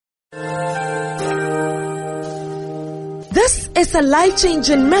This is a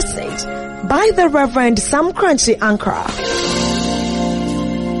life-changing message by the Reverend Korankye Ankrah.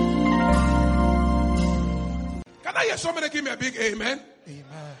 Can I hear somebody give me a big amen?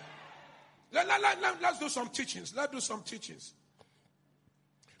 Amen. Let's do some teachings. Let's do some teachings.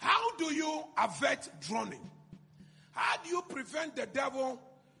 How do you avert drowning? How do you prevent the devil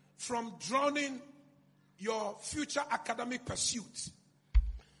from drowning your future academic pursuits?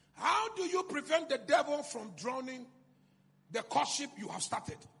 How do you prevent the devil from drowning the courtship you have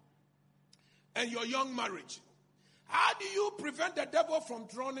started and your young marriage? How do you prevent the devil from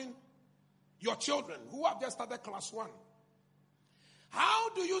drowning your children who have just started class 1? How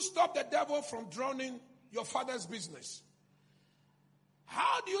do you stop the devil from drowning your father's business?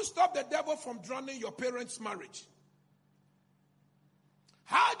 How do you stop the devil from drowning your parents' marriage?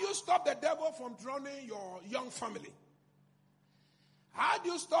 How do you stop the devil from drowning your young family? How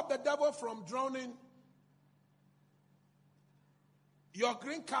do you stop the devil from drowning your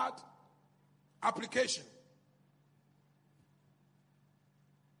green card application?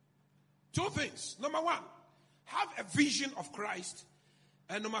 2 things. Number 1, have a vision of Christ.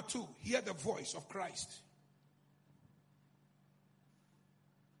 And number 2, hear the voice of Christ.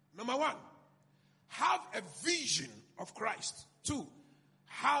 Number 1, have a vision of Christ. 2,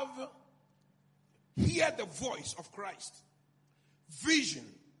 hear the voice of Christ. Vision.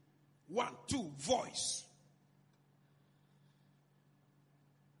 1, 2, voice.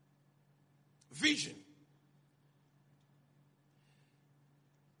 Vision.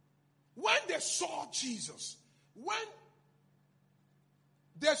 When they saw Jesus, when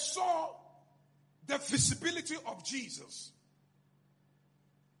they saw the visibility of Jesus,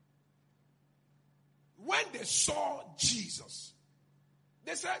 when they saw Jesus,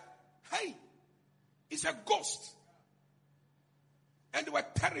 they said, hey, it's a ghost. And they were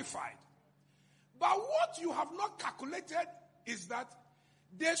terrified. But what you have not calculated is that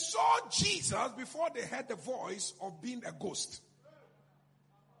they saw Jesus before they heard the voice of being a ghost.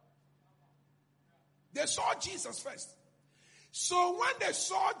 They saw Jesus first. So when they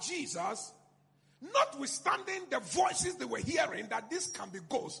saw Jesus, notwithstanding the voices they were hearing that this can be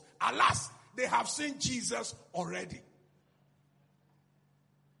ghosts, alas, they have seen Jesus already.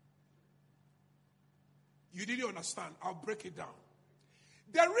 You didn't understand. I'll break it down.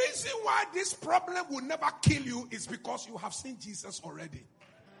 The reason why this problem will never kill you is because you have seen Jesus already.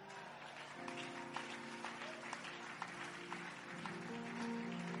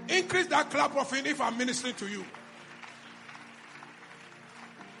 Increase that clap of it if I'm ministering to you.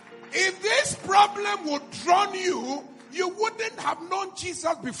 If this problem would drown you, you wouldn't have known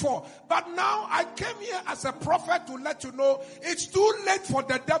Jesus before. But now I came here as a prophet to let you know it's too late for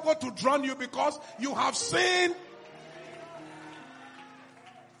the devil to drown you because you have seen.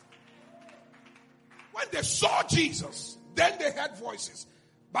 When they saw Jesus, then they heard voices.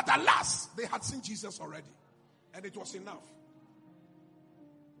 But alas, they had seen Jesus already. And it was enough.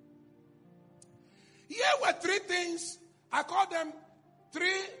 Here were 3 things. I call them 3,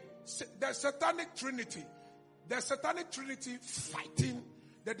 the satanic trinity. The satanic trinity fighting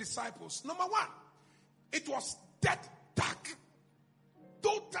the disciples. Number 1, it was dead dark.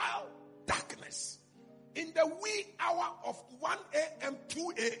 Total darkness. In the wee hour of 1 a.m.,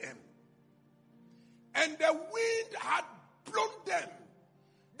 2 a.m. And the wind had blown them.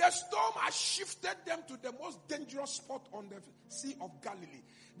 The storm had shifted them to the most dangerous spot on the Sea of Galilee.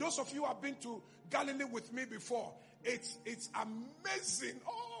 Those of you who have been to Galilee with me before, it's amazing.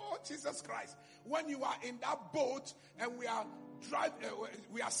 Oh, Jesus Christ. When you are in that boat and we are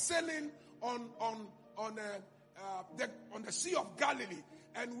sailing on the Sea of Galilee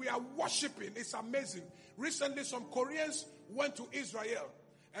and we are worshiping, it's amazing. Recently, some Koreans went to Israel,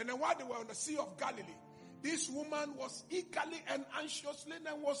 and then while they were on the Sea of Galilee, this woman was eagerly and anxiously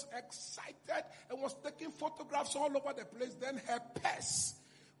and was excited and was taking photographs all over the place. Then her purse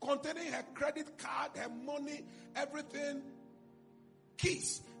containing her credit card, her money, everything,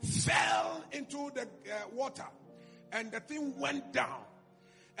 keys, fell into the water. And the thing went down.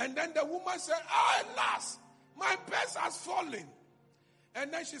 And then the woman said, alas, my purse has fallen.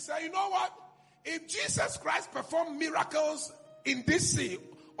 And then she said, you know what? If Jesus Christ performed miracles in this sea,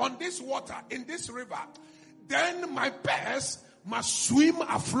 on this water, in this river, then my purse must swim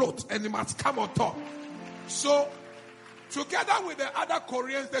afloat and it must come on top. So, together with the other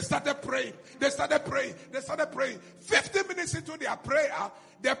Koreans, they started praying. 50 minutes into their prayer,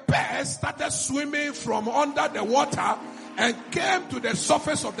 the purse started swimming from under the water and came to the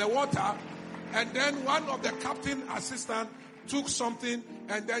surface of the water. And then one of the captain assistant took something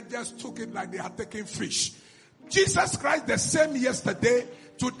and then just took it like they had taken fish. Jesus Christ, the same yesterday,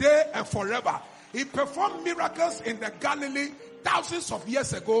 today and forever. He performed miracles in the Galilee thousands of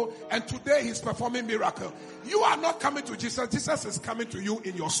years ago, and today he's performing miracles. You are not coming to Jesus. Jesus is coming to you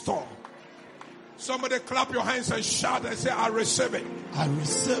in your storm. Somebody clap your hands and shout and say, I receive it. I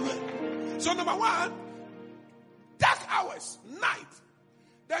receive it. So number one, dark hours, night.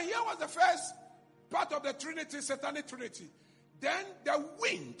 Then here was the first part of the Trinity, Satanic Trinity. Then the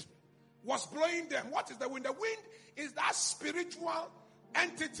wind was blowing them. What is the wind? The wind is that spiritual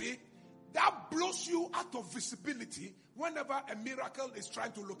entity that blows you out of visibility whenever a miracle is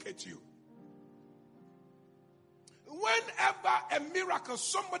trying to locate you. Whenever a miracle,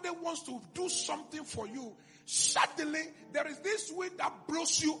 somebody wants to do something for you, suddenly there is this wind that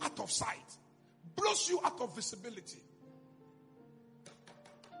blows you out of sight, blows you out of visibility.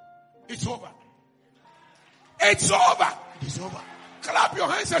 It's over. It's over. It's over. Clap your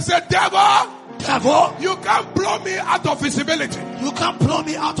hands and say, devil, devil, you can't blow me out of visibility. You can't blow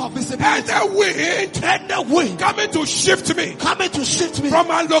me out of visibility. And the wind coming to shift me from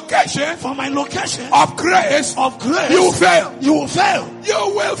my location of grace. You will fail. You will fail.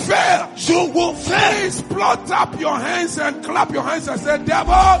 You will fail. You will fail. Please plot up your hands and clap your hands and say,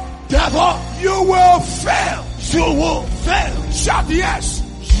 devil, you will fail. You will fail. Shout yes.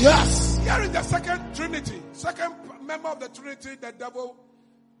 Yes. Here is the second Trinity. Second member of the Trinity, the devil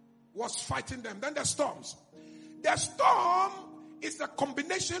was fighting them. Then the storms. The storm is a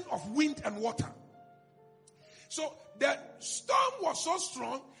combination of wind and water. So the storm was so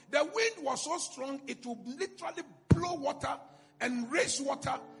strong, the wind was so strong, it would literally blow water and raise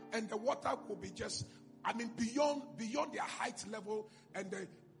water, and the water could be just, beyond their height level, and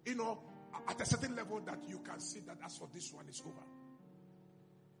at a certain level that you can see that as for this one is over.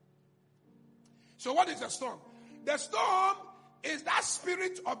 So what is the storm? The storm is that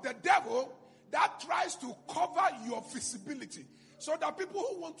spirit of the devil that tries to cover your visibility so that people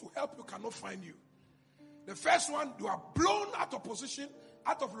who want to help you cannot find you. The first one, you are blown out of position,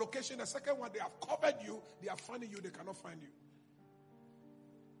 out of location. The second one, they have covered you, they are finding you, they cannot find you.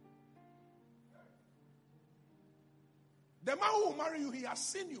 The man who will marry you, he has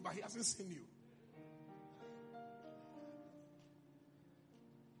seen you, but he hasn't seen you.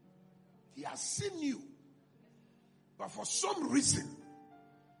 He has seen you. But for some reason,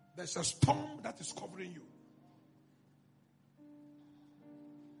 there's a storm that is covering you.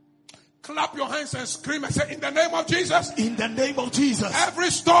 Clap your hands and scream and say, in the name of Jesus. In the name of Jesus. Every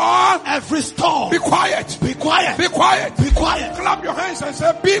storm. Be quiet. Be quiet. Be quiet. Be quiet. Clap your hands and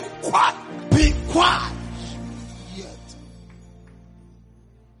say, be quiet. Be quiet. Yet.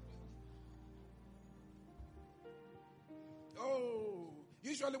 Oh,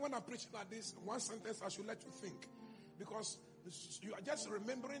 usually when I'm preaching like this, one sentence I should let you think. Because you are just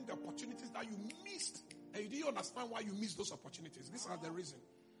remembering the opportunities that you missed. And you didn't understand why you missed those opportunities. These are the reason.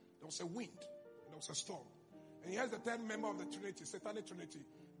 There was a wind. There was a storm. And here's the third member of the Trinity, Satanic Trinity,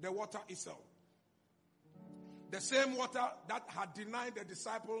 the water itself. The same water that had denied the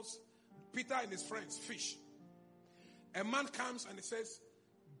disciples, Peter and his friends, fish. A man comes and he says,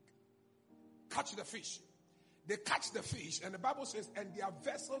 catch the fish. They catch the fish, and the Bible says, and their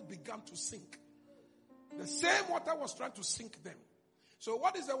vessel began to sink. The same water was trying to sink them. So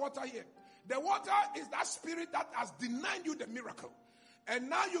what is the water here? The water is that spirit that has denied you the miracle. And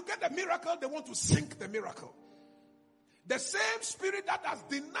now you get the miracle, they want to sink the miracle. The same spirit that has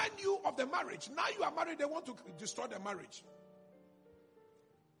denied you of the marriage. Now you are married, they want to destroy the marriage.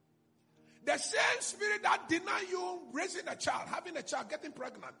 The same spirit that denied you raising a child, having a child, getting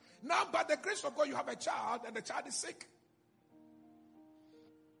pregnant. Now by the grace of God you have a child and the child is sick.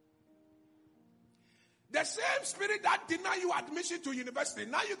 The same spirit that denied you admission to university.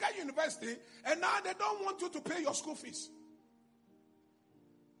 Now you get university and now they don't want you to pay your school fees.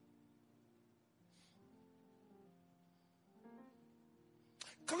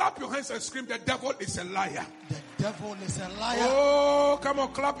 Clap your hands and scream, the devil is a liar. The devil is a liar. Oh, come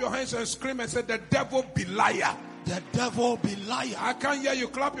on, clap your hands and scream and say, the devil be liar. The devil be liar. I can't hear you.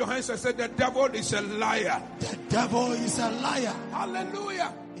 Clap your hands and say, the devil is a liar. The devil is a liar.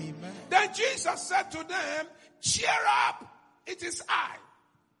 Hallelujah. Amen. Then Jesus said to them, cheer up, it is I.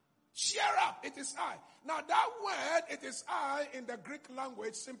 Cheer up, it is I. Now that word, it is I, in the Greek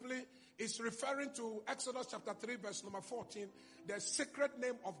language simply is referring to Exodus chapter 3 verse number 14. The sacred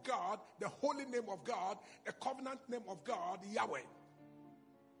name of God, the holy name of God, the covenant name of God, Yahweh.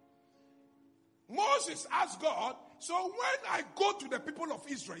 Moses asked God, so when I go to the people of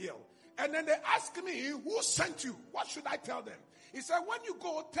Israel, and then they ask me, who sent you? What should I tell them? He said, when you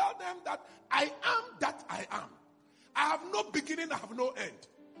go, tell them that I am that I am. I have no beginning, I have no end.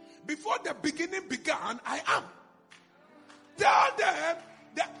 Before the beginning began, I am. Tell them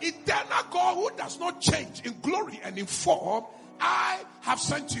The eternal God who does not change in glory and in form, I have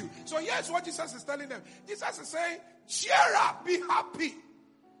sent you. So here's what Jesus is telling them. Jesus is saying, cheer up, be happy.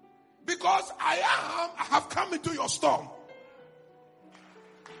 Because I have come into your storm.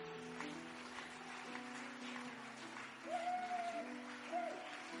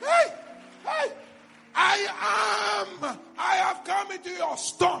 Hey, I have come into your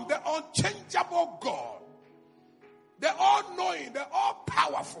storm. The unchangeable God, the all-knowing, the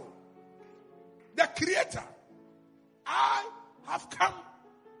all-powerful, the creator. I have come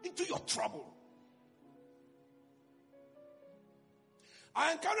into your trouble.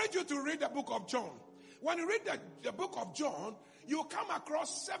 I encourage you to read the book of John. When you read the book of John, you come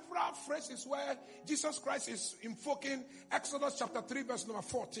across several phrases where Jesus Christ is invoking Exodus chapter 3 verse number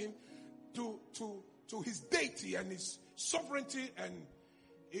 14 to his deity and his sovereignty and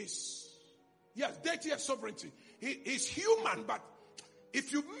his, deity and sovereignty. He is human, but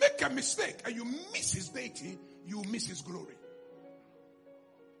if you make a mistake and you miss his deity, you miss his glory.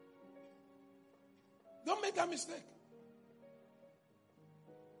 Don't make that mistake.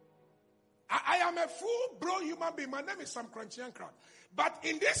 I am a full-blown human being. My name is Korankye Ankrah. But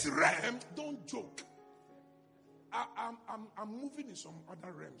in this realm, don't joke. I'm moving in some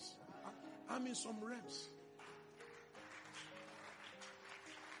other realms. I'm in some realms.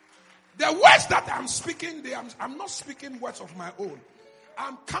 The words that I'm speaking, I'm not speaking words of my own.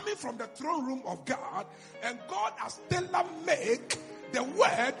 I'm coming from the throne room of God, and God has tailor-made the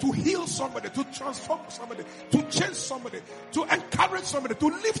word to heal somebody, to transform somebody, to change somebody, to encourage somebody, to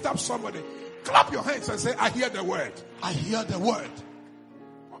lift up somebody. Clap your hands and say, I hear the word. I hear the word.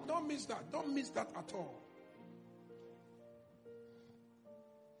 Don't miss that. Don't miss that at all.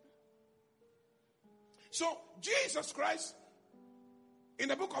 So, Jesus Christ, in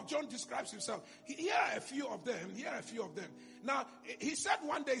the book of John, describes himself. Here are a few of them. Now, he said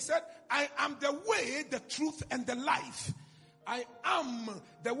one day, he said, I am the way, the truth, and the life. I am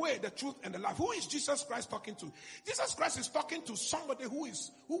the way, the truth, and the life. Who is Jesus Christ talking to? Jesus Christ is talking to somebody who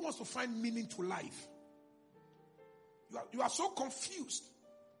wants to find meaning to life. You are so confused.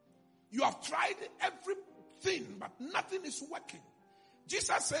 You have tried everything, but nothing is working.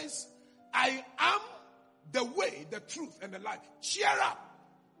 Jesus says, I am the way, the truth, and the life. Cheer up.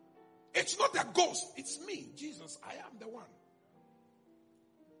 It's not a ghost. It's me, Jesus. I am the one.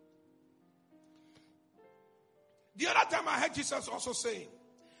 The other time I heard Jesus also saying,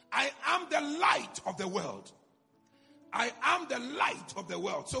 I am the light of the world. I am the light of the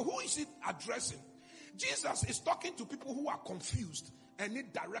world. So who is it addressing? Jesus is talking to people who are confused and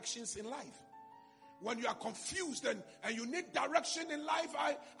need directions in life. When you are confused and you need direction in life,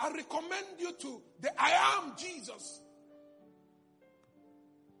 I recommend you to the I am Jesus.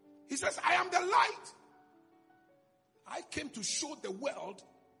 He says, I am the light. I came to show the world,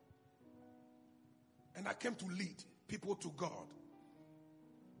 and I came to lead people to God.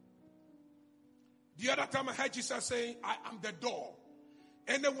 The other time I heard Jesus saying, I am the door.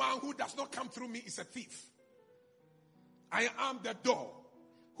 Anyone who does not come through me is a thief. I am the door.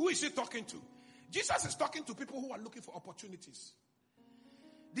 Who is he talking to? Jesus is talking to people who are looking for opportunities.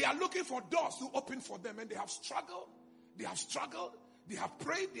 They are looking for doors to open for them, and they have struggled, they have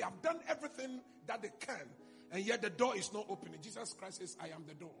prayed, they have done everything that they can, and yet the door is not opening. Jesus Christ says, I am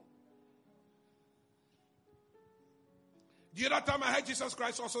the door. The other time I heard Jesus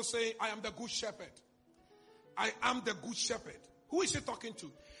Christ also say, I am the good shepherd. I am the good shepherd. Who is he talking to?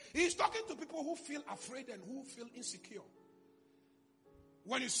 He is talking to people who feel afraid and who feel insecure.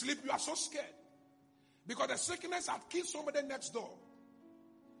 When you sleep, you are so scared. Because the sickness has killed somebody next door.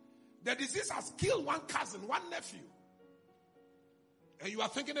 The disease has killed one cousin, one nephew. And you are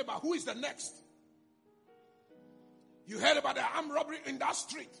thinking about who is the next. You heard about the armed robbery in that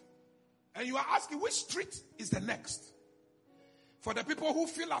street. And you are asking which street is the next. For the people who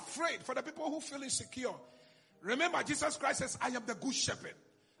feel afraid, for the people who feel insecure. Remember, Jesus Christ says, I am the good shepherd.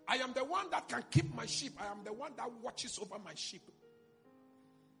 I am the one that can keep my sheep. I am the one that watches over my sheep.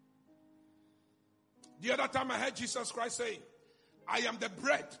 The other time I heard Jesus Christ saying, I am the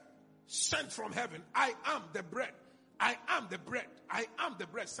bread sent from heaven. I am the bread. I am the bread. I am the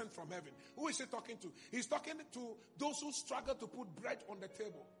bread sent from heaven. Who is he talking to? He's talking to those who struggle to put bread on the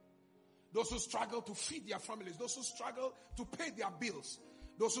table. Those who struggle to feed their families. Those who struggle to pay their bills.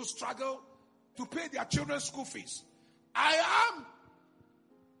 Those who struggle to pay their children's school fees. I am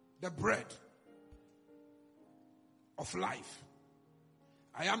the bread of life.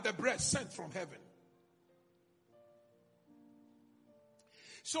 I am the bread sent from heaven.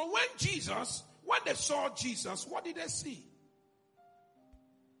 So when they saw Jesus, what did they see?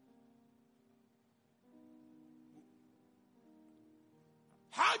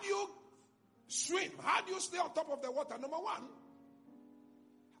 do you swim? How do you stay on top of the water? Number one,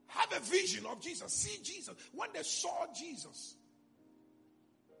 have a vision of Jesus. See Jesus. When they saw Jesus.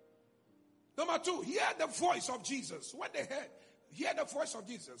 Number two, hear the voice of Jesus. When they hear the voice of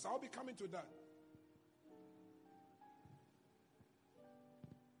Jesus. I'll be coming to that.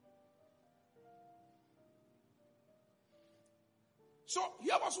 So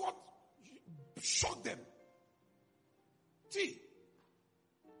here was what shocked them. See,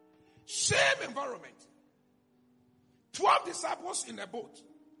 same environment. 12 disciples in a boat.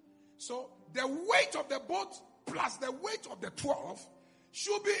 So the weight of the boat plus the weight of the 12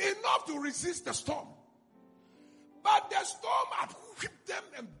 should be enough to resist the storm. But the storm had whipped them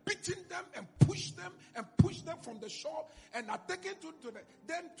and beaten them and pushed them from the shore and had taken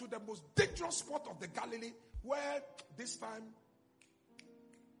them to the most dangerous spot of the Galilee, where this time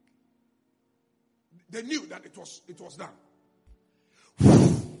they knew that it was done.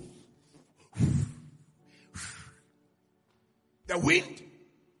 The wind,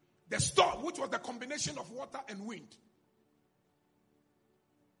 the storm, which was the combination of water and wind.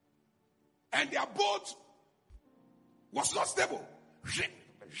 And their boat was not stable. Then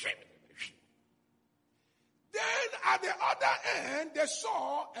at the other end, they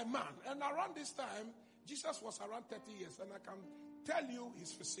saw a man. And around this time, Jesus was around 30 years. And I can tell you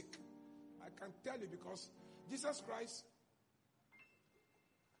his physique. I can tell you because Jesus Christ,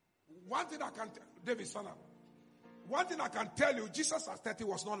 one thing I can tell, David, son up. One thing I can tell you, Jesus at 30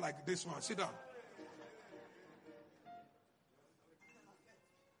 was not like this one. Sit down.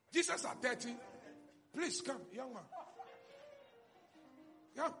 Jesus at 30, please come, young man.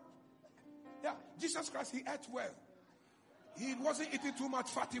 Come. Yeah, Jesus Christ, he ate well. He wasn't eating too much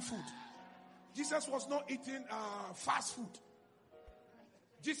fatty food. Jesus was not eating fast food.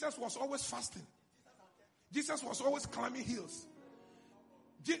 Jesus was always fasting. Jesus was always climbing hills.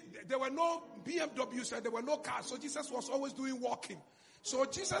 There were no BMWs and there were no cars. So Jesus was always doing walking. So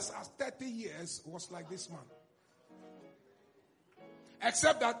Jesus at 30 years was like this man.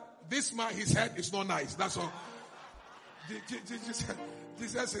 Except that this man, his head is not nice. That's all.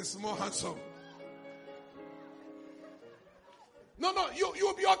 Jesus is more handsome. No,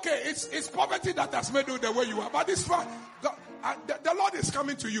 you'll be okay. It's poverty that has made you the way you are. But this one, the Lord is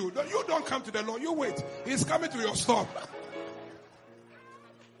coming to you. You don't come to the Lord. You wait. He's coming to your storm.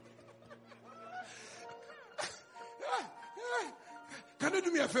 Can you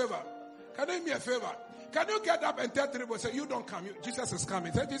do me a favor? Can you get up and tell three people, say, you don't come. Jesus is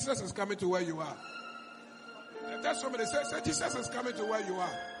coming. Say, Jesus is coming to where you are. Tell somebody, say, Jesus is coming to where you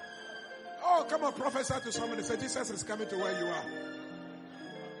are. Oh, come on, prophesy to somebody. Say, Jesus is coming to where you are.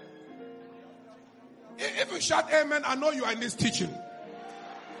 If you shout amen, I know you are in this teaching.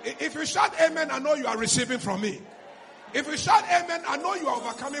 If you shout amen, I know you are receiving from me. If you shout amen, I know you are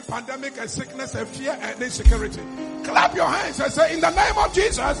overcoming pandemic and sickness and fear and insecurity. Clap your hands and say, in the name of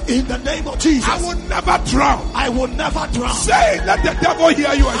Jesus. In the name of Jesus. I will never drown. I will never drown. Say, let the devil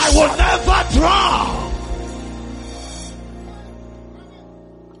hear you and I will never drown.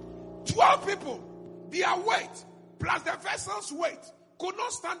 12 people, their weight plus the vessel's weight could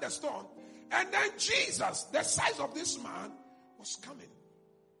not stand the storm. And then Jesus, the size of this man, was coming.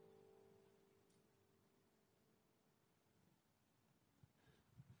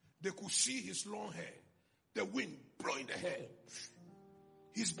 They could see his long hair, the wind blowing the hair,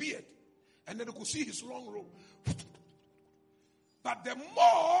 his beard, and then they could see his long robe. But the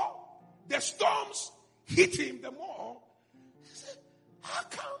more the storms hit him, the more he said, how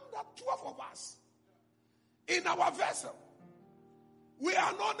come that 12 of us in our vessel, we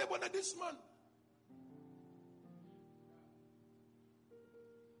are not able to this man?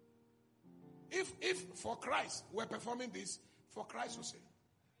 If for Christ we're performing this, for Christ will say,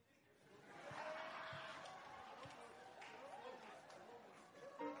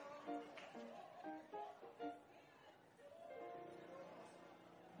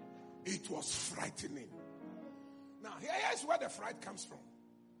 it was frightening. Now, here's where the fright comes from.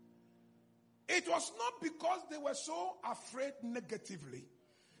 It was not because they were so afraid negatively,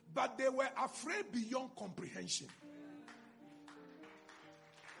 but they were afraid beyond comprehension.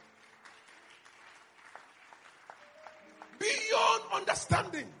 Beyond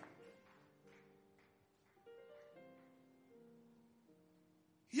understanding.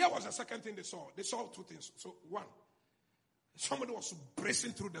 Here was the second thing they saw. They saw two things. So, one, somebody was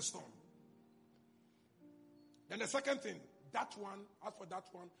bracing through the storm. Then the second thing, that one, as for that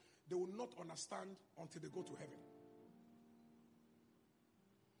one, they will not understand until they go to heaven.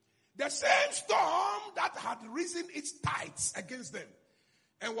 The same storm that had risen its tides against them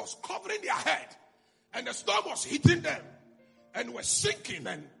and was covering their head, and the storm was hitting them. and were sinking,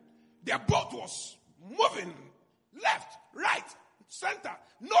 and their boat was moving left, right, center,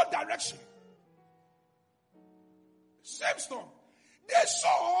 no direction. Same storm. They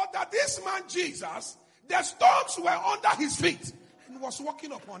saw that this man Jesus, the storms were under his feet and was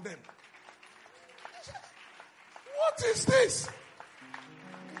walking upon them. What is this?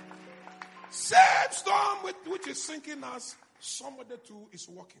 Same storm which is sinking us, somebody too is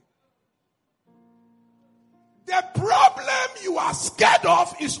walking. The problem you are scared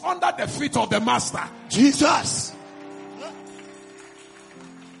of is under the feet of the master. Jesus.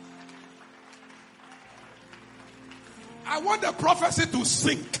 I want the prophecy to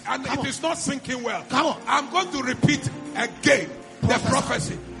sink, and it is not sinking well. Come on. I'm going to repeat again the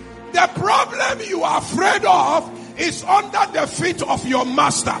prophecy. The problem you are afraid of is under the feet of your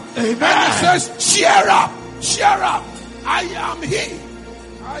master. Amen. And he says, cheer up, cheer up. I am he.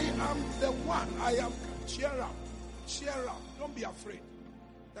 I am the one. I am. Cheer up, cheer up. Don't be afraid.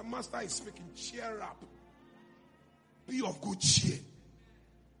 The master is speaking. Cheer up. Be of good cheer.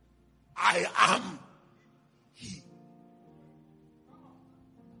 I am he.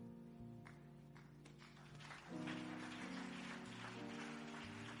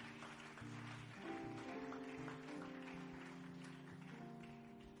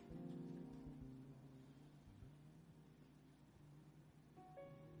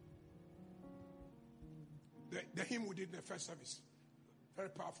 The hymn we did in the first service, very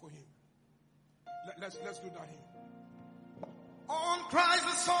powerful hymn. Let's do that hymn. On Christ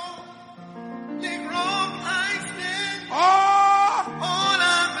the soul, the rock I stand. All on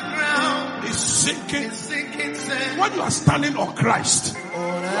the ground is sinking. is sinking sand. When you are standing on Christ, All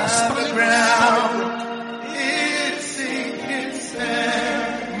on the ground is sinking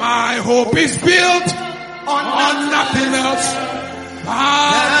sand. my hope is built on nothing else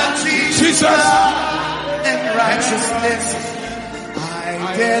but Jesus and righteousness. I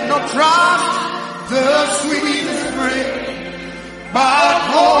dare not trust the sweetest frame, but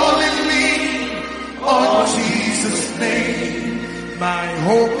wholly lean on Jesus' name. My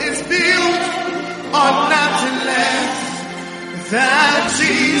hope is built on nothing less than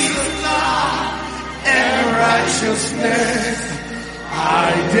Jesus' love and righteousness.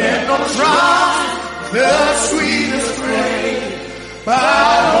 I dare not trust the sweetest frame,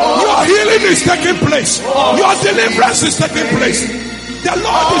 but your healing is taking place. Your deliverance is taking place. The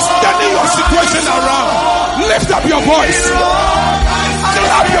Lord is turning your situation around. Lift up your voice.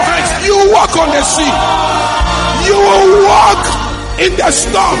 Clap your hands. You walk on the sea. You will walk in the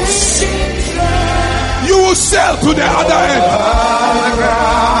storms. You will sail to the other end.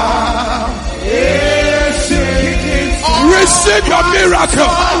 Receive your miracle.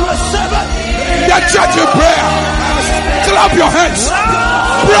 The church in prayer. Clap your hands.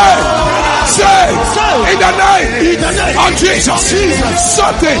 Pray. Say in the name of Jesus,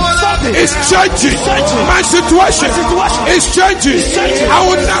 something is changing. My situation is changing. I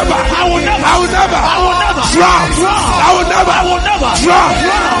will never drown. I will never drown.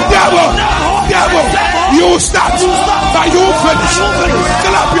 Devil, you will start, but you will finish.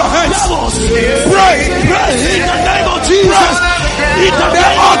 Clap your hands. Pray. In the name of Jesus. The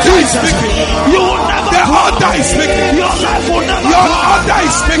altar is speaking. The altar is speaking. Your life will never Your altar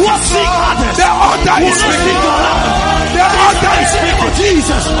is speaking. The altar is speaking. The altar is speaking.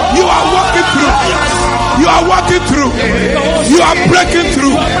 Jesus. You are walking through. You are walking through. You are breaking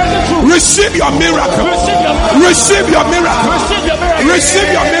through. Receive your miracle. Receive your miracle. Receive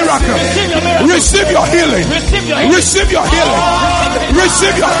your miracle. Receive your healing. Receive your healing.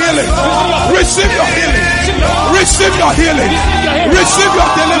 Receive your healing. Receive your healing. Receive your healing. Receive your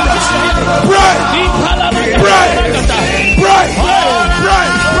deliverance. Pray. Pray. Pray. Pray.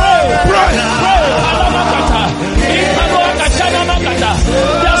 Pray.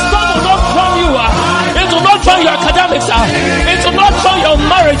 The storm will not drown you. It will not drown your academics. It will not drown your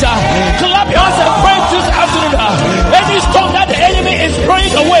marriage. Clap your hands and pray this afternoon. Any storm that the enemy is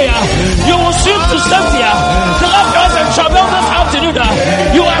throwing away, you will swim to safety. Clap your hands and travel this afternoon.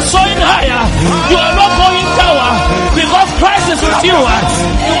 You are soaring higher. You are not going down because Christ is with you.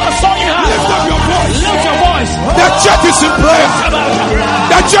 You are soaring higher. Lift up your voice. Lift your voice. The church is in prayer.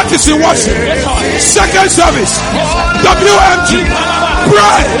 The church is in worship. Second service. WMG.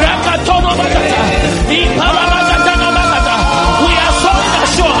 Pray. We are so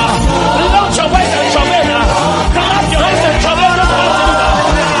sure. Launch your ways and travail. Clap your hands and travail this afternoon.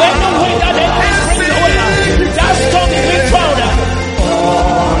 When the wind that they bring away, that storm is being thrown.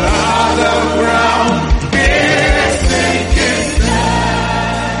 all on the ground is sinking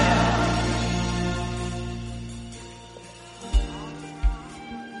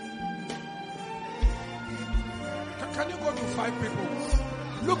Can you go to 5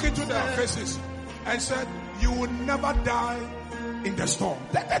 look into their faces and said, you will never die in the storm.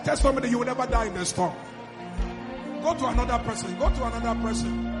 Tell somebody you will never die in the storm. Go to another person. Go to another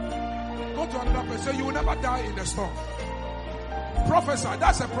person. Go to another person. Say, you will never die in the storm. Prophesy.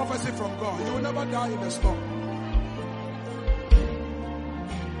 That's a prophecy from God. You will never die in the storm.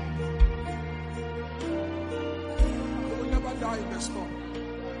 You will never die in the storm.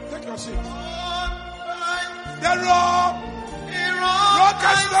 Take your seat. The rock.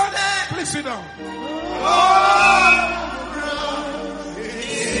 Please sit down.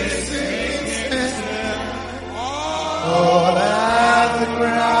 All at the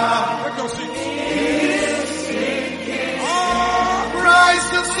ground. Take your seat. Rise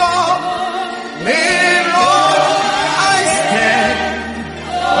the song. Lean on, I stand.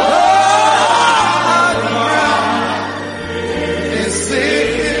 All at the ground is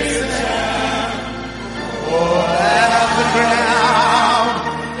sinking sand. All at the ground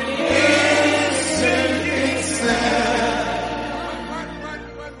is sinking sand.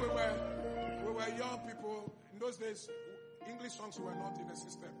 When we were young people, in those days, English songs were not in the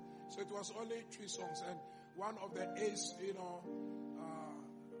system. So it was only 3 songs. And one of the A's,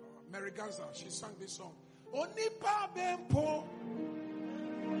 Mary Ganza, she sang this song. Onipa bempo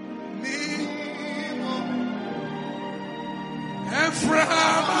ni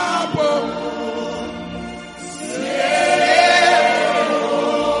Eframabo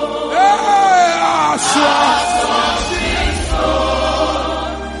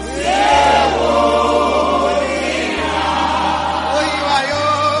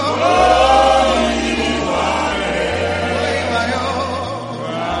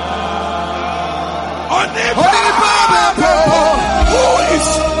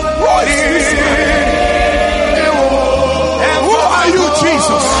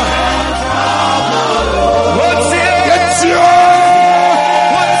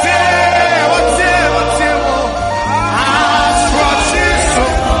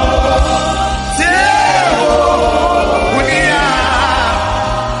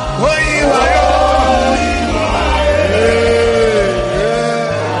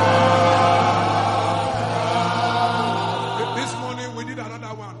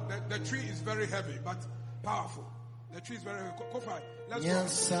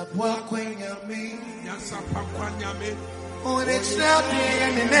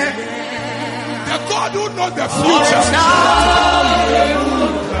the God who knows the future.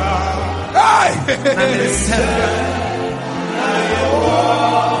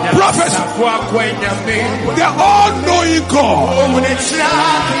 Prophecy. The all-knowing God.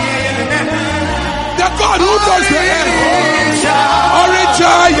 The God who knows the end.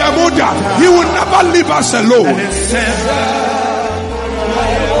 Orija Yamuda. He will never leave us alone.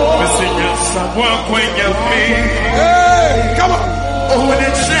 Hey, come on.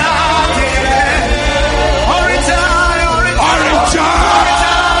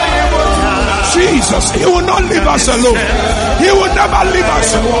 Jesus, He will not leave us alone. He will never leave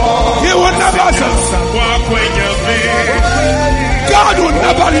us alone. He will never leave us alone. God will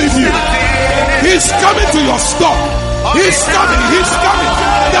never leave you. He's coming to your stop. He's coming. He's coming.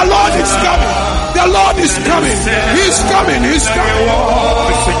 The Lord is coming. The Lord is coming. He's coming. He's coming.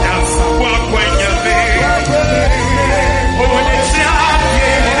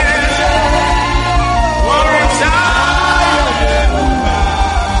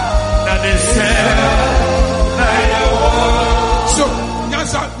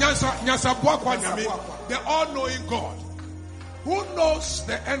 The all-knowing God who knows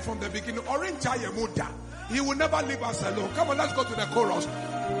the end from the beginning. He will never leave us alone. Come on, let's go to the chorus. We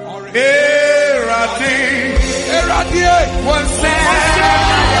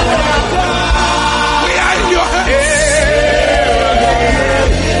are in your hands.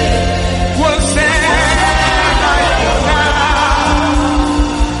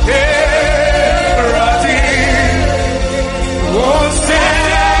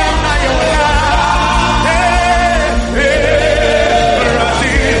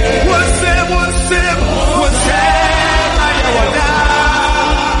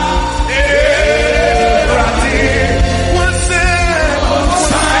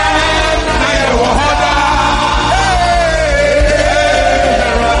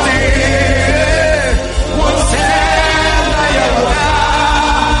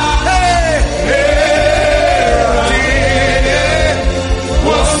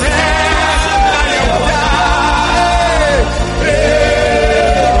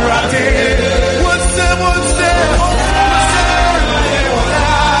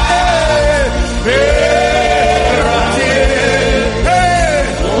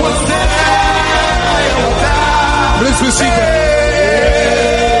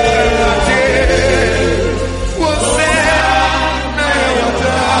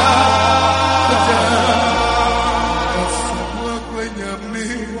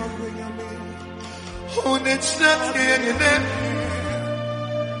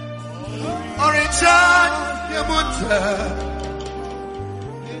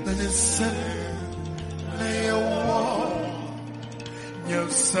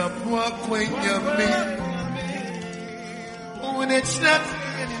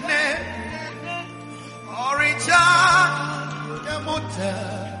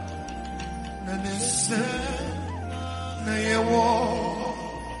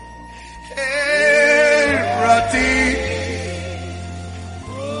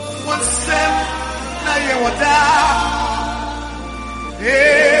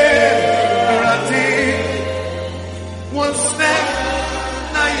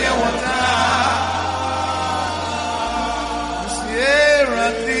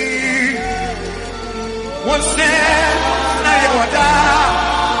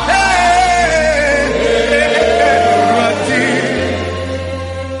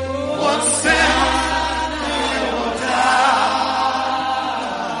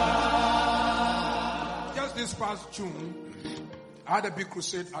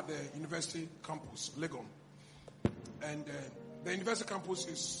 Crusade at the university campus, Legon. And the university campus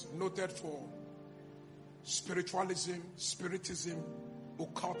is noted for spiritualism, spiritism,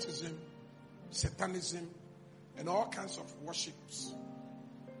 occultism, satanism, and all kinds of worships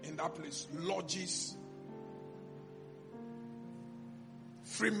in that place. Lodges,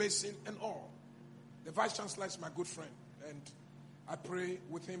 Freemason, and all. The vice chancellor is my good friend, and I pray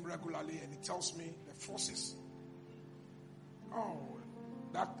with him regularly, and he tells me the forces. Oh,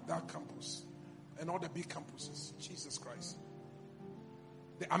 that campus and all the big campuses. Jesus Christ.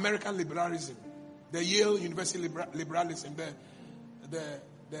 The American liberalism, the Yale University liberalism,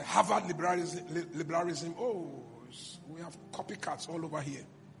 the Harvard liberalism. Oh, we have copycats all over here.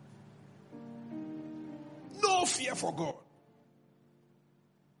 No fear for God.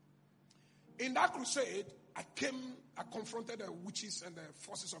 In that crusade, I confronted the witches and the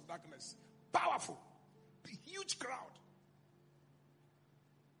forces of darkness. Powerful. Huge crowd.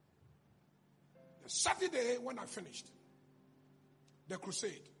 Saturday, when I finished the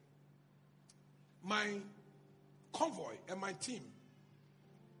crusade, my convoy and my team.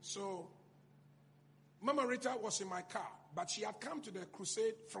 So, Mama Rita was in my car, but she had come to the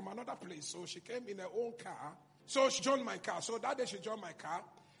crusade from another place. So she came in her own car. So she joined my car. So that day she joined my car.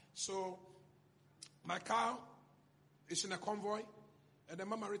 So my car is in a convoy, and then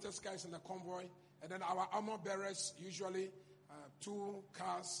Mama Rita's car is in a convoy, and then our armor bearers, usually 2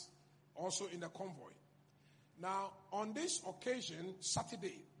 cars, also in the convoy. Now, on this occasion,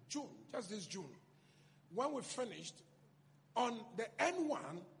 Saturday, June, just this June, when we finished, on the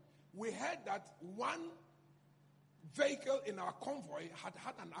N1, we heard that one vehicle in our convoy had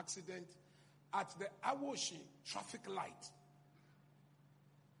an accident at the Awoshi traffic light.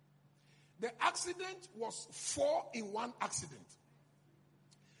 The accident was 4-in-1 accident.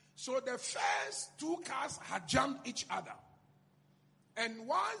 So the first 2 cars had jammed each other. And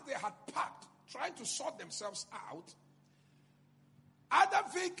once they had parked, trying to sort themselves out, other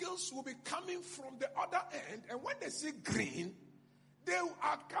vehicles will be coming from the other end. And when they see green, they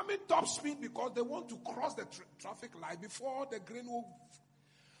are coming top speed because they want to cross the traffic light before the green will.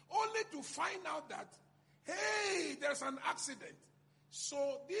 Only to find out that, hey, there's an accident.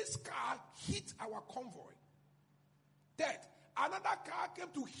 So this car hit our convoy. Dead. Another car came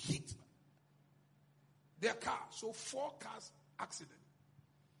to hit their car. So 4 cars accident.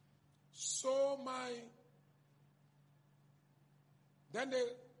 So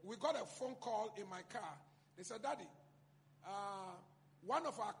we got a phone call in my car. They said, Daddy, one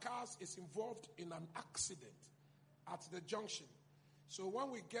of our cars is involved in an accident at the junction. So when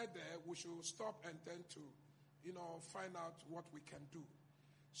we get there, we should stop and then to, find out what we can do.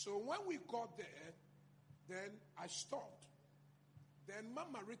 So when we got there, then I stopped. Then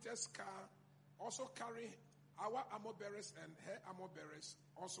Mama Rita's car, also carrying our armor bearers and her armor bearers,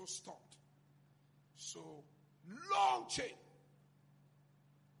 also stopped. So, long chain.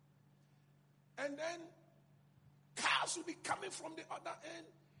 And then cars will be coming from the other end.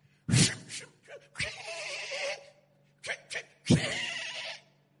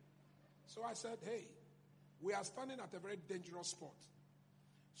 So I said, hey, we are standing at a very dangerous spot.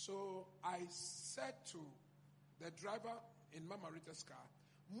 So I said to the driver in Mama Rita's car,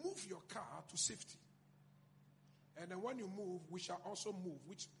 move your car to safety. And then when you move, we shall also move,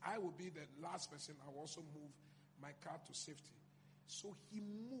 which I will be the last person. I will also move my car to safety. So he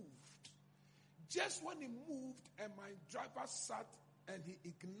moved. Just when he moved and my driver sat and he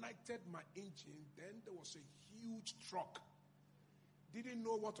ignited my engine, then there was a huge truck. Didn't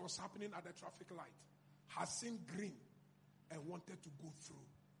know what was happening at the traffic light. Had seen green and wanted to go through.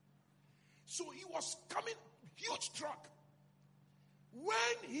 So he was coming, huge truck.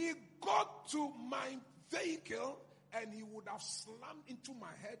 When he got to my vehicle and he would have slammed into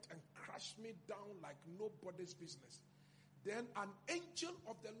my head and crushed me down like nobody's business. Then an angel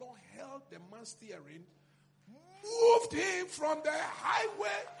of the Lord held the man's steering, moved him from the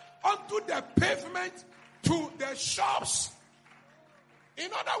highway onto the pavement to the shops. In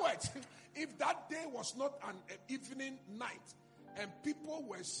other words, if that day was not an evening night and people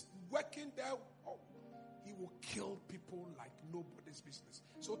were working there, he will kill people like nobody's business.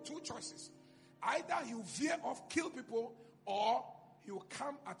 So 2 choices. Either he will veer off, kill people, or he will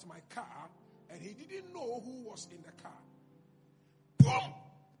come at my car and he didn't know who was in the car. Boom!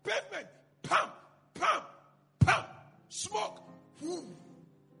 Pavement! Pam! Pam! Pam! Smoke! Woo.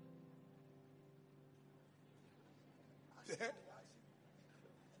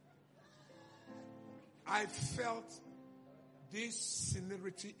 I felt this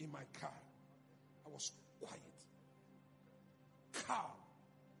serenity in my car. I was quiet, calm,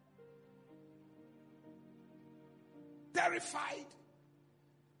 terrified,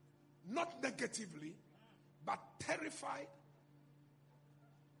 not negatively, but terrified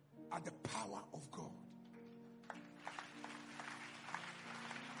at the power of God.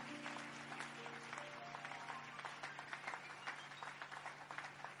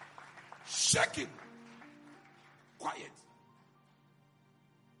 Shaking, quiet.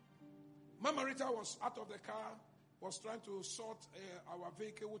 Mama Rita was out of the car, was trying to sort our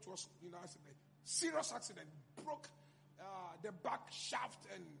vehicle, which was, accident. Serious accident. Broke the back shaft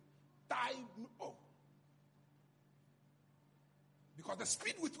and died. Oh. Because the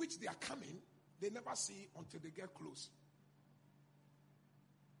speed with which they are coming, they never see until they get close.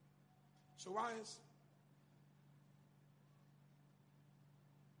 So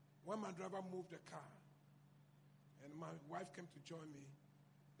when my driver moved the car and my wife came to join me,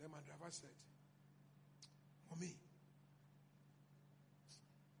 then my driver said, "Mommy,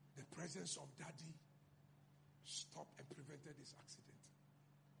 the presence of Daddy stopped and prevented this accident."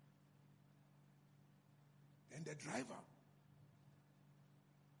 Then the driver,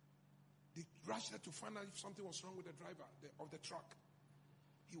 they rushed there to find out if something was wrong with the driver of the truck.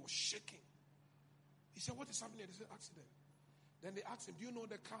 He was shaking. He said, "What is happening?" They said, "Accident." Then they asked him, "Do you know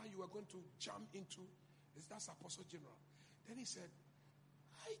the car you were going to jam into? That's Apostle General." Then he said,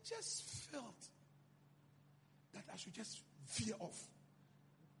 "I just felt that I should just veer off.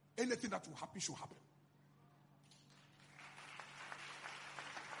 Anything that will happen should happen."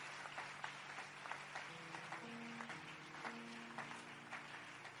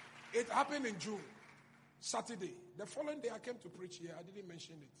 It happened in June, Saturday. The following day I came to preach here. I didn't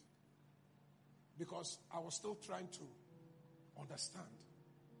mention it because I was still trying to understand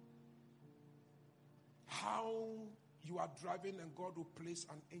how you are driving and God will place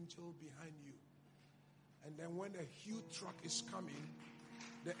an angel behind you. And then when a huge truck is coming,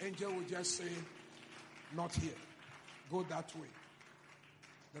 the angel will just say, "Not here. Go that way."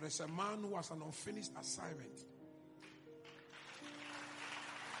 There is a man who has an unfinished assignment.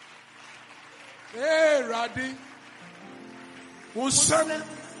 Hey, Radhi. Usan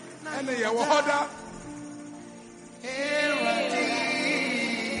and Yawahoda.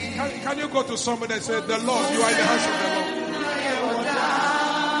 Can you go to somebody and say, "The Lord, you are in the hands of the Lord"?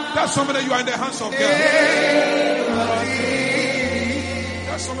 Tell somebody you are in the hands of God.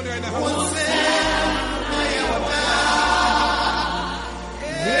 Tell somebody you are in the hands of God.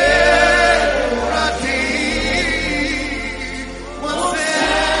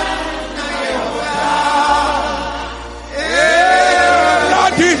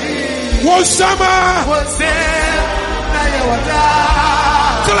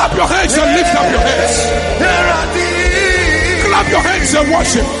 Clap your hands and lift up your hands. Clap your hands and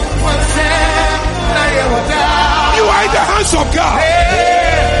worship. You are in the hands of God.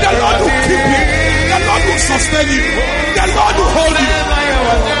 The Lord will keep you. The Lord will sustain you. The Lord will hold you.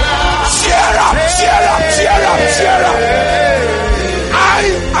 Cheer up, cheer up, cheer up, cheer up. I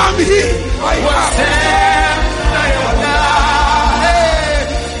am He. I am.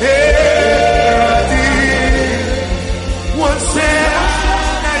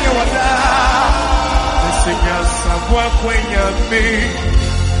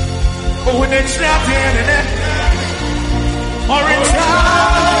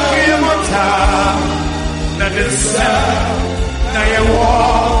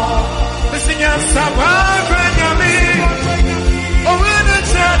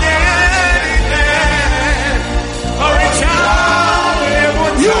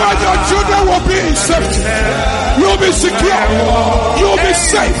 You and your children will be in safety. You'll be secure. You'll be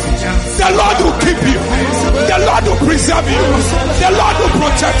safe. The Lord will keep you. The Lord will preserve you. The Lord will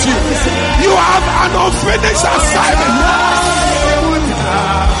protect you. You have an unfinished assignment.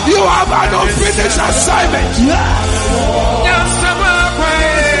 You have an unfinished unfinished assignment. You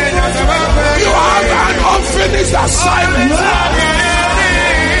have an unfinished assignment.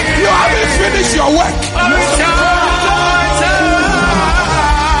 You haven't finished your work.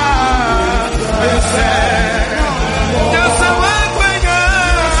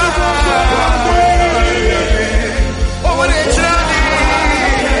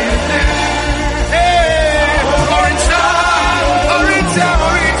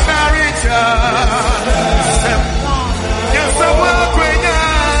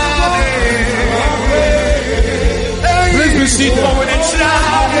 Please be seated.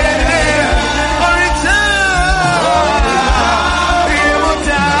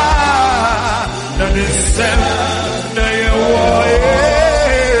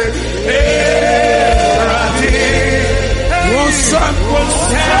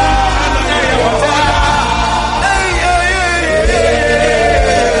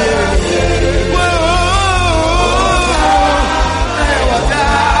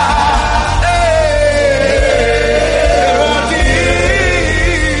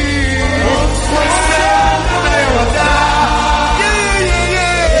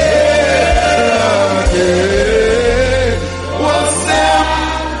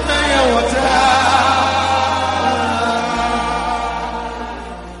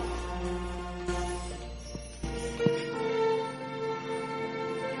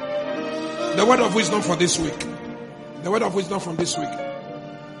 The word of wisdom for this week. The word of wisdom from this week.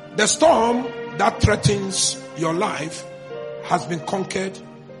 The storm that threatens your life has been conquered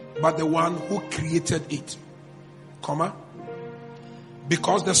by the one who created it. Comma.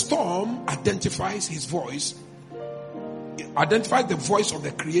 Because the storm identifies his voice, identifies the voice of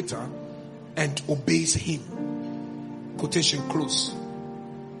the creator and obeys him. Quotation close.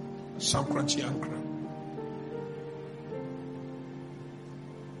 Korankye Ankrah.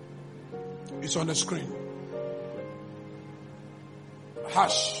 It's on the screen.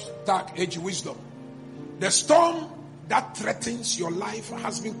 Hashtag age wisdom. The storm that threatens your life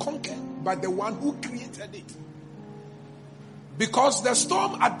has been conquered by the one who created it. Because the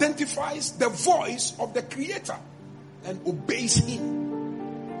storm identifies the voice of the creator and obeys him.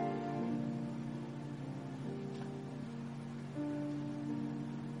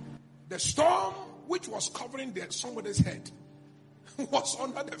 The storm which was covering somebody's head was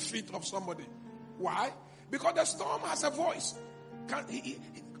under the feet of somebody. Why? Because the storm has a voice.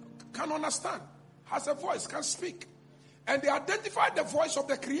 Can understand. Has a voice, can speak. And they identified the voice of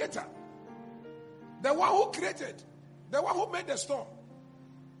the creator. The one who created. The one who made the storm.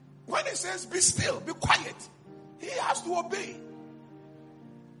 When he says, be still, be quiet, he has to obey.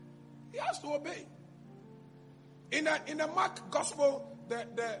 He has to obey. In the Mark gospel,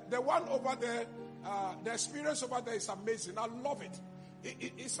 the one over there, the experience over there is amazing. I love it.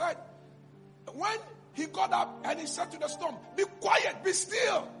 He said, when he got up and he said to the storm, be quiet, be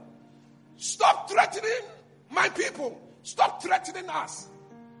still. Stop threatening my people. Stop threatening us.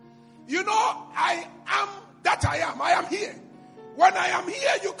 You know, I am that I am. I am here. When I am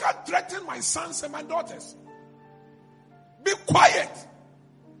here, you can't threaten my sons and my daughters. Be quiet.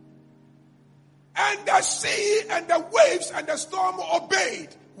 And the sea and the waves and the storm obeyed.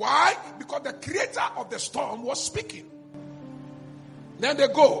 Why? Because the creator of the storm was speaking. Then they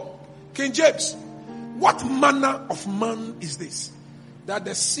go, King James, what manner of man is this? That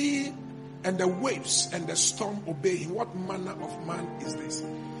the sea and the waves and the storm obey him. What manner of man is this?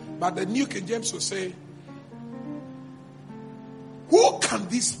 But the New King James will say, who can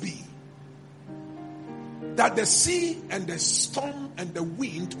this be? That the sea and the storm and the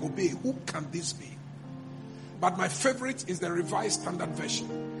wind obey. Who can this be? But my favorite is the Revised Standard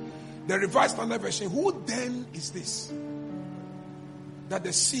Version. The Revised Standard Version, who then is this? That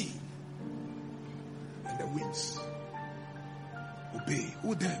the sea and the winds obey.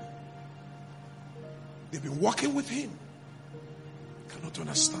 Who then? They've been walking with him. Cannot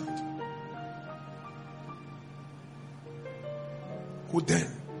understand. Who then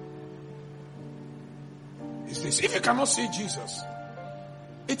is this? If you cannot see Jesus,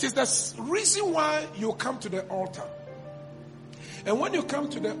 it is the reason why you come to the altar. And when you come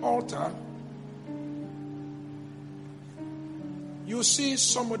to the altar, you see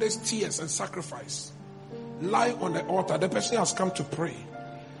somebody's tears and sacrifice lie on the altar. The person has come to pray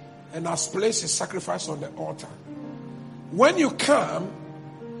and has placed his sacrifice on the altar. When you come,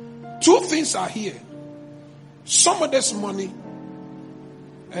 two things are here. Somebody's money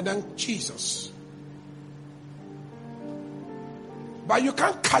and then Jesus. But you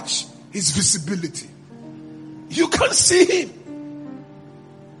can't catch his visibility. You can't see him.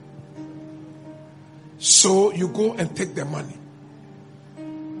 So you go and take the money.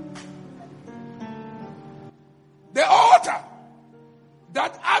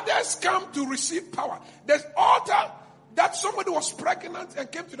 that others come to receive power. There's altar that somebody was pregnant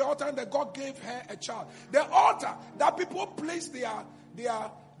and came to the altar and that God gave her a child. The altar that people place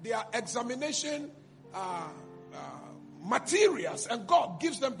their examination materials and God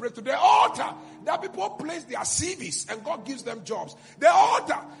gives them breakthrough. The altar that people place their CVs and God gives them jobs. The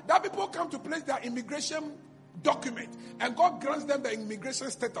altar that people come to place their immigration document and God grants them the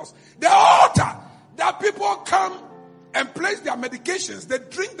immigration status. The altar that people come and place their medications. They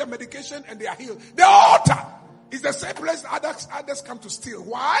drink the medication and they are healed. The altar is the same place others come to steal.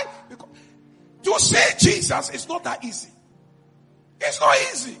 Why? Because to see Jesus is not that easy. It's not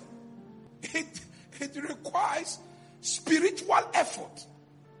easy. It requires spiritual effort.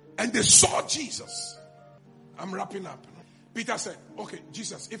 And they saw Jesus. I'm wrapping up. Peter said, okay,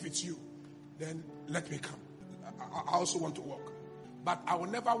 Jesus, if it's you, then let me come. I also want to walk. But I will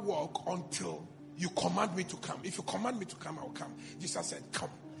never walk until you command me to come. If you command me to come, I will come. Jesus said, come.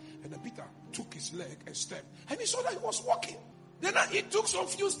 And then Peter took his leg and stepped. And he saw that he was walking. Then he took some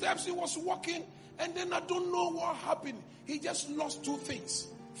few steps. He was walking. And then I don't know what happened. He just lost two things.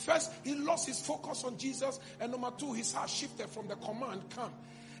 First, he lost his focus on Jesus. And number two, his heart shifted from the command, come.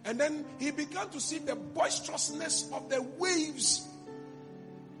 And then he began to see the boisterousness of the waves.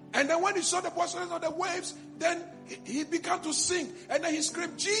 And then when he saw the boisterousness of the waves, then he began to sink. And then he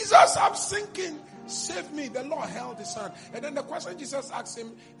screamed, Jesus, I'm sinking. Save me. The Lord held his hand. And then the question Jesus asked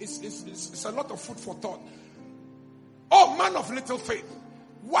him is a lot of food for thought. Oh, man of little faith,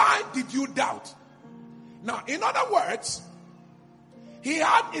 why did you doubt? Now, in other words, he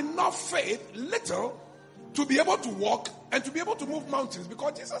had enough faith, little, to be able to walk and to be able to move mountains.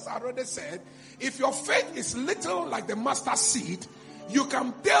 Because Jesus already said, if your faith is little like the mustard seed, you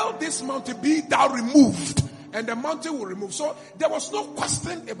can tell this mountain, be thou removed. And the mountain will remove. So there was no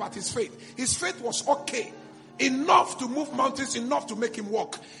question about his faith. His faith was okay. Enough to move mountains, enough to make him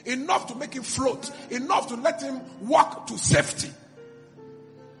walk. Enough to make him float. Enough to let him walk to safety.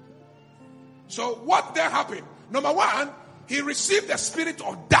 So what then happened? Number one, he received the spirit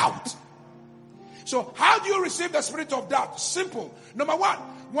of doubt. So how do you receive the spirit of doubt? Simple. Number one,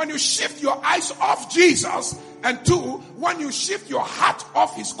 when you shift your eyes off Jesus. And two, when you shift your heart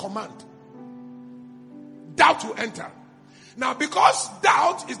off his command. Doubt will enter. Now, because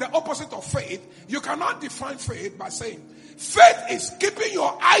doubt is the opposite of faith, you cannot define faith by saying, faith is keeping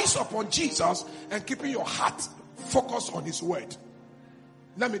your eyes upon Jesus and keeping your heart focused on his word.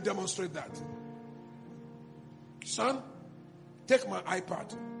 Let me demonstrate that. Son, take my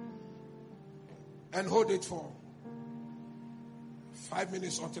iPad and hold it for 5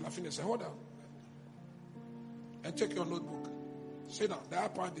 minutes until I finish. Hold on. And take your notebook. Sit down. The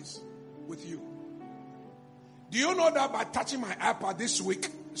iPad is with you. Do you know that by touching my iPad this week,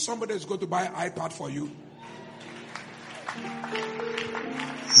 somebody is going to buy an iPad for you?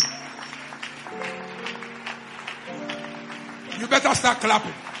 You better start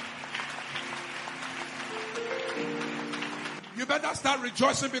clapping. You better start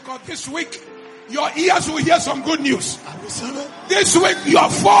rejoicing because this week, your ears will hear some good news. This week, your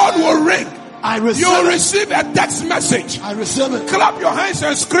phone will ring. You receive a text message. I receive it. Clap your hands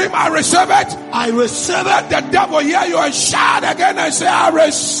and scream, I receive it. I receive it. Let the devil hear you and shout again and say, I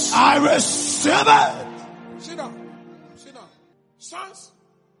receive it. Sit down. Sit down. Sons,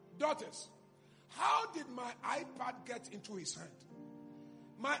 daughters, how did my iPad get into his hand?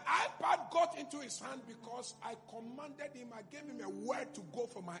 My iPad got into his hand because I commanded him, I gave him a word to go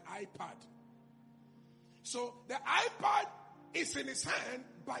for my iPad. So the iPad is in his hand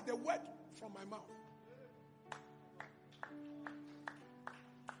by the word from my mouth.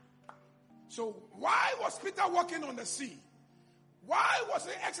 So why was Peter walking on the sea? Why was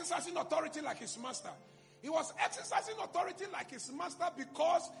he exercising authority like his master? He was exercising authority like his master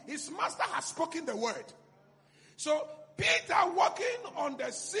because his master has spoken the word. So Peter walking on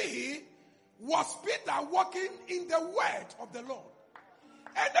the sea was Peter walking in the word of the Lord.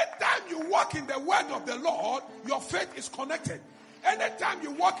 Anytime you walk in the word of the Lord, your faith is connected. Anytime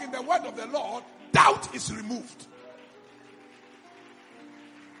you walk in the word of the Lord, doubt is removed.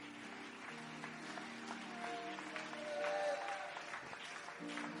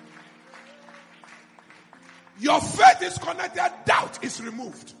 Your faith is connected, doubt is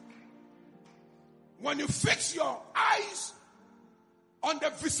removed. When you fix your eyes on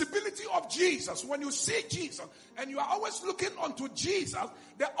the visibility of Jesus, when you see Jesus, and you are always looking unto Jesus,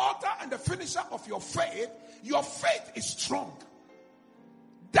 the author and the finisher of your faith is strong.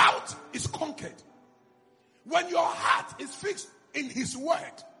 Doubt is conquered. When your heart is fixed in his word,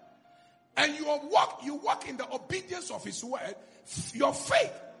 and you walk in the obedience of his word, your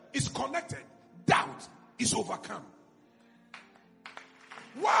faith is connected. Doubt is overcome.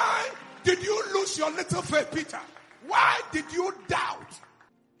 Why did you lose your little faith, Peter? Why did you doubt?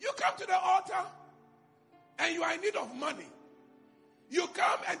 You come to the altar and you are in need of money. You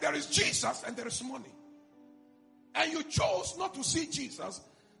come and there is Jesus and there is money. And you chose not to see Jesus,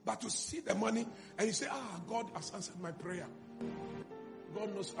 but to see the money. And you say, God has answered my prayer.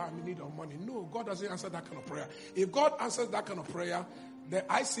 God knows I'm in need of money. No, God doesn't answer that kind of prayer. If God answers that kind of prayer, the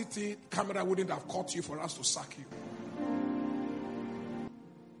ICT camera wouldn't have caught you for us to sack you.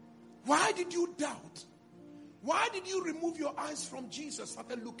 Why did you doubt? Why did you remove your eyes from Jesus,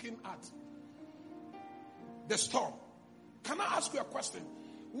 started looking at the storm? Can I ask you a question?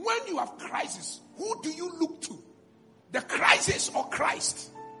 When you have crisis, who do you look to? The crisis or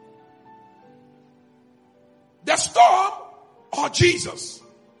Christ? The storm or Jesus?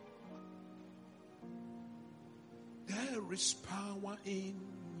 There is power in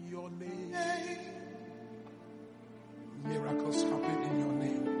your name. Miracles happen in your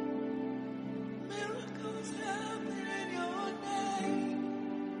name. Miracles happen in your name.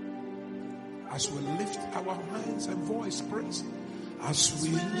 As we lift our hands and voice, praise. As we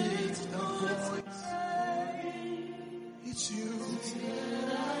lift our voice, it's you.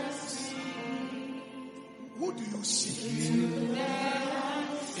 Who do you see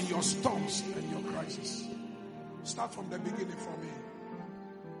in your storms and your crisis? Start from the beginning for me.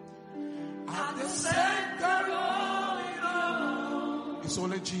 At the center of it all, it's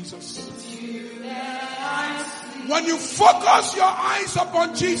only Jesus. When you focus your eyes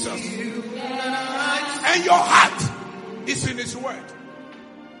upon Jesus and your heart is in His Word,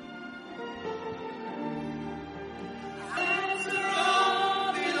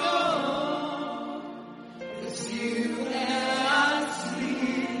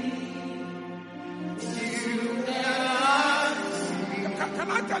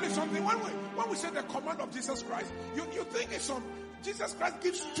 when we say the command of Jesus Christ, you think it's some Jesus Christ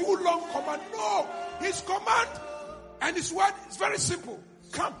gives too long command. No, His command and His word is very simple.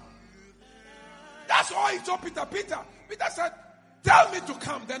 Come. That's all He told Peter. Peter said, tell me to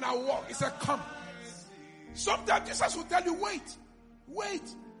come, then I'll walk. He said, come. Sometimes Jesus will tell you, wait,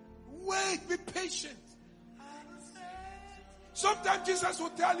 be patient. Sometimes Jesus will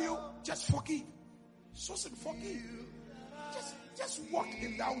tell you, just forgive. So simple, forgive. Just walk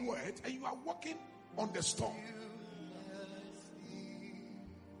in that word and you are walking on the storm.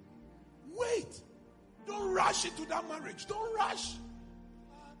 Wait. Don't rush into that marriage. Don't rush.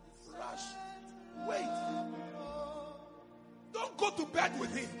 Wait. Don't go to bed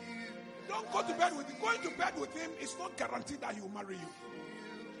with him. Don't go to bed with him. Going to bed with him is not guaranteed that he will marry you.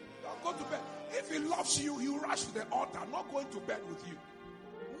 Don't go to bed. If he loves you, he will rush to the altar, not going to bed with you.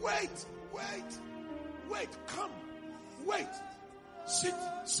 Wait. Come. Wait. Sit.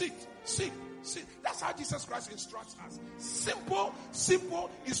 That's how Jesus Christ instructs us. Simple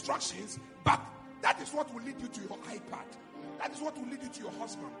instructions, but that is what will lead you to your iPad. That is what will lead you to your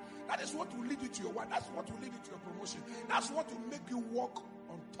husband. That is what will lead you to your wife. That's what will lead you to your promotion. That's what will make you walk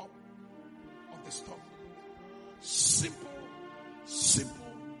on top of the storm. Simple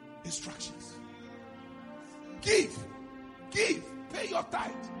instructions. Give. Pay your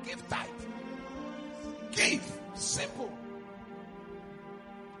tithe. Give tithe. Give. Simple.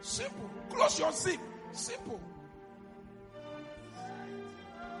 Close your zip. Simple.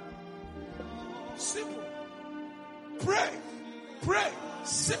 Pray.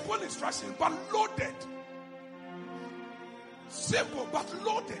 Simple instruction, but loaded. Simple, but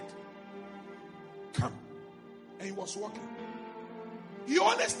loaded. Come. And he was walking. He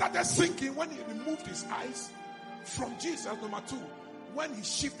only started sinking when he removed his eyes from Jesus. Number 2, when he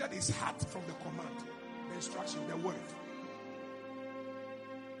shifted his heart from the command, the instruction, the word.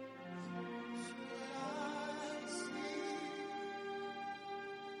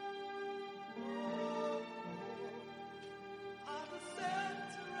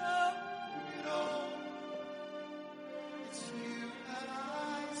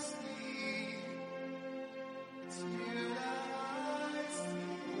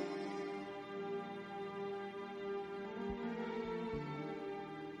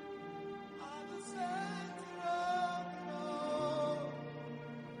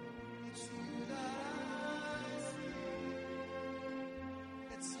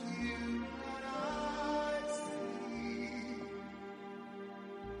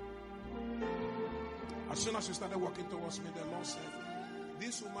 As soon as you started walking towards me, the Lord said,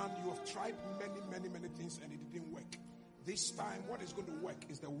 this woman, you have tried many things and it didn't work. This time, what is going to work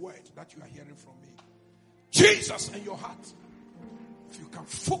is the word that you are hearing from me. Jesus and your heart. If you can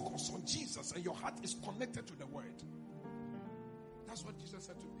focus on Jesus and your heart is connected to the word. That's what Jesus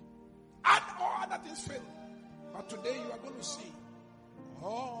said to me. And all other things fail. But today you are going to see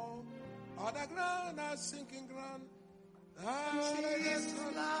Oh, on the ground, a sinking ground. Jesus,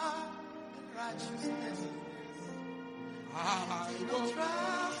 love and righteousness. I will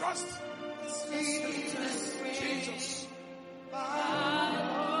trust Jesus.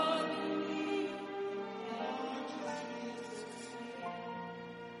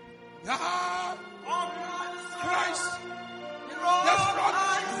 Christ. Yes, Lord.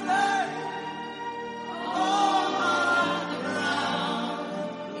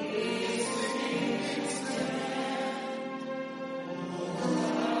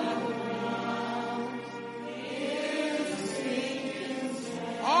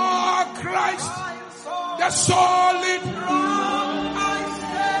 Christ, the solid rock I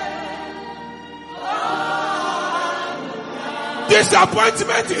stand.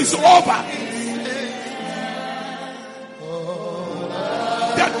 Disappointment is over.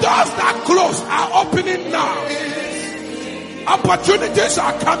 The doors that closed are opening now. Opportunities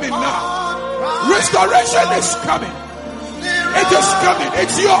are coming now. Restoration is coming. It is coming.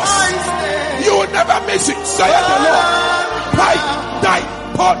 It's yours. You will never miss it. Saith the Lord. Die.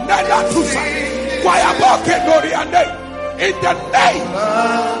 In the name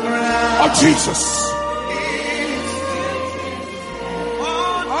of Jesus.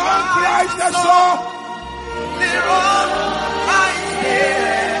 On Christ the soul.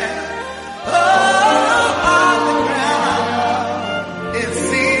 On the ground. It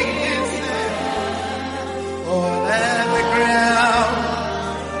seems all at the ground.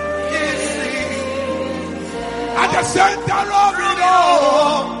 It seems at the center of it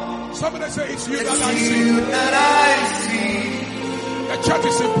all. Somebody say it's you that I see. That I see. The church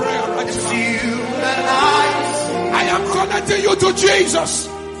is in prayer right it's now. You that I see. I am connecting you to Jesus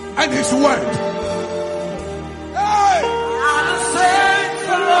and His Word. Hey!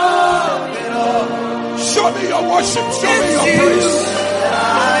 Show me your worship. Show me your praise.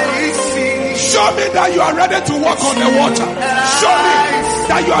 Show me that you are ready to walk on the water. Show me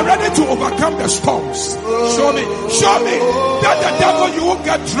that you are ready to overcome the storms. Show me that the devil, you won't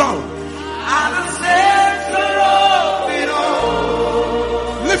get drowned.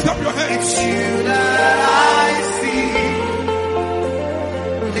 Lift up your hands. It's you that I see.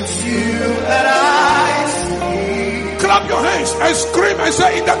 It's you that I see. Clap your hands and scream and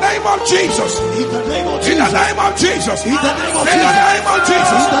say, in the name of Jesus. In the name of In the Jesus. name of Jesus. In the name of In the name of Jesus.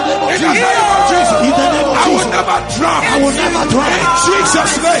 Jesus. In the name of Jesus. In the name of I will Jesus. never drown. I will never drown. In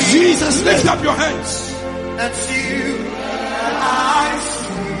Jesus' name. Jesus' name. Lift up your hands. That's you that I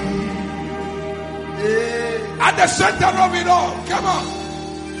see. At the center of it all. Come on.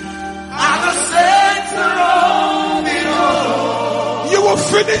 At the center of it all. You will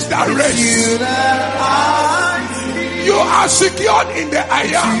finish that race. You that I see. You are secured in the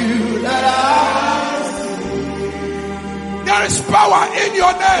ayah. You that I see. There is power in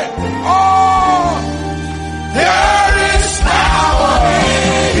your name. Oh, there is power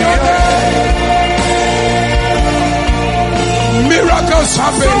in your name. Miracles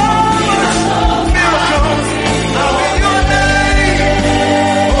happen. Miracles are in your name.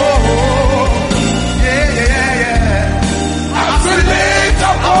 Oh, yeah. I believe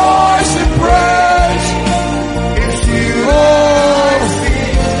the voice in praise. It's you. Oh,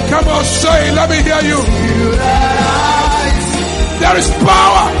 come on, say, let me hear you. You that I see. There is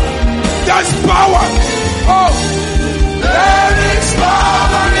power. There's power. Oh, there is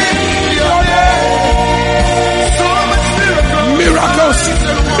power in your name. So much Miracles,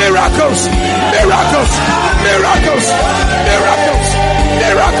 miracles, miracles, miracles, miracles,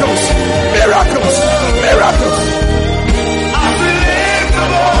 miracles, miracles, miracles. I believe the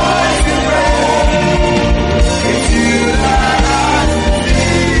Lord is great. It's you that I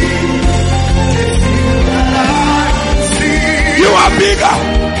see. It's you that I see. You are bigger.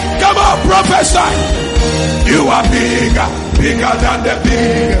 Come on, prophesy. You are bigger, bigger than the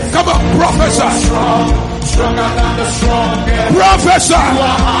big. Come on, prophesy. Stronger than the strongest. Prophesy. You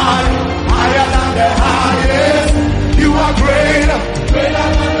are higher than the highest. You are greater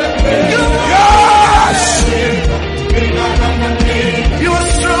than the greatest. Yes. Bigger than the big. You are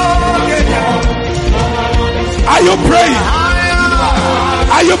strong. Are you praying?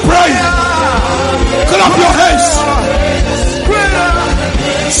 Are you praying? Clap your hands.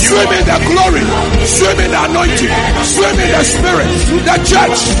 Swim in the glory. Swim in the anointing. Swim in the spirit. The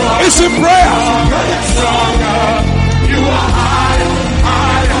church is in prayer. You are higher,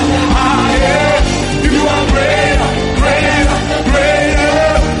 higher, higher. You are greater, greater, greater.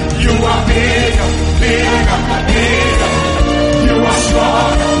 You are bigger, bigger, bigger. You are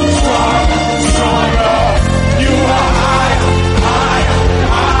stronger, stronger, stronger. You are higher, higher,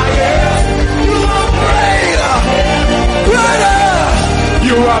 higher. You are greater, greater,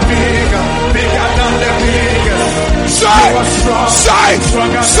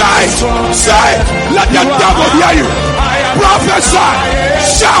 Say, let the devil hear you. Prophesy.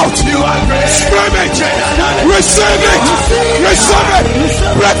 Shout. Scream it. Receive it. Receive it.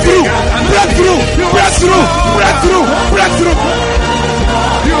 Breakthrough. Breakthrough. Breakthrough. Breakthrough. Breakthrough.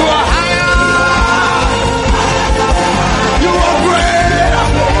 You are higher. You are greater.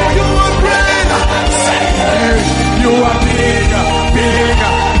 You are greater. You are bigger.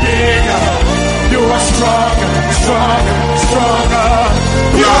 Bigger. Bigger. You are stronger. Stronger. Stronger.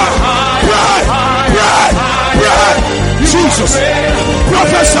 You are higher. Jesus,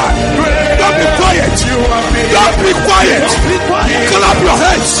 prophesy. Don't be quiet. Don't be quiet. Clap your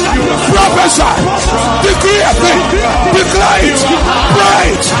hands. Prophesy. Decree a thing. Declare it. Pray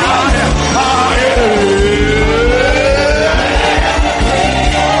it.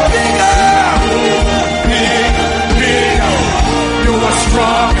 You are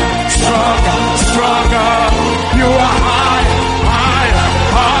stronger, stronger, stronger. You are higher, higher,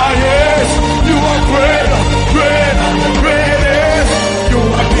 highest. You are greater, greater, greatest. You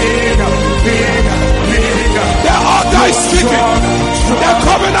are bigger, bigger, bigger. The altar is speaking. The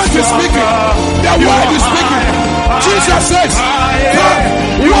covenant is speaking. The word is speaking. Jesus says, come,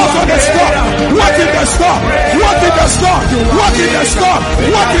 walk on the storm. Walk in the storm. Walk in the storm. Walk in the storm.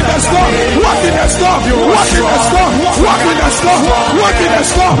 Walk in the storm. Walk in the storm. Walk in the storm. Walk in the storm. Walk in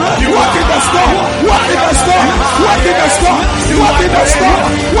the storm. Walk in the storm. Walk in the storm. Walk in the storm. Walk in the storm.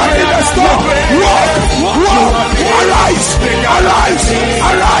 Walk in the storm. Walk. Walk. Arise. Arise.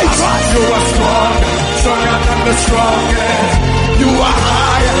 Arise. You are strong. Stronger than the strongest. You are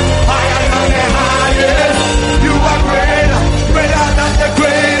higher. Higher than the highest. You are greater. Greater than the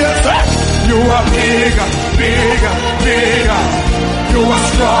greatest. You are bigger. Bigger. Bigger. You are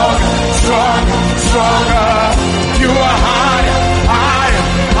stronger. Stronger. Stronger. You are higher. Higher.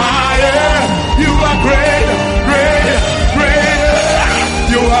 Higher. You are greater. Greater. Greater.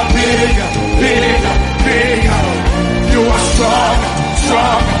 You are bigger. Bigger. Bigger. You are stronger.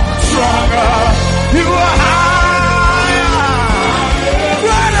 Stronger. Stronger. You are higher.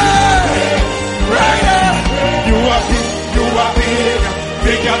 Greater. Greater. You are big. You are bigger.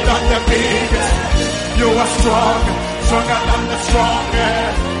 Bigger than the biggest. You are stronger. Stronger than the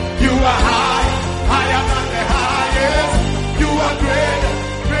strongest. You are higher. Higher than the highest. You are greater.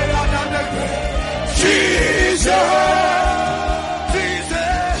 Greater than the greatest. Jesus.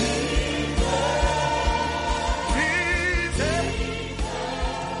 Jesus.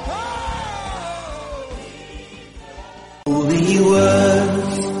 Holy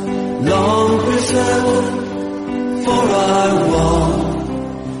words, long preserved for our walk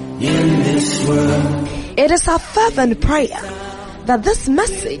in this world. It is our fervent prayer that this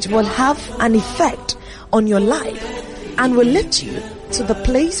message will have an effect on your life and will lift you to the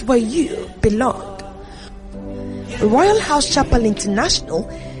place where you belong. Royalhouse Chapel International,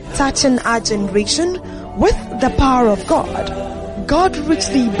 touching our generation with the power of God. God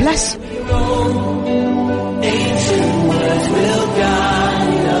richly bless you. Ancient words will guide.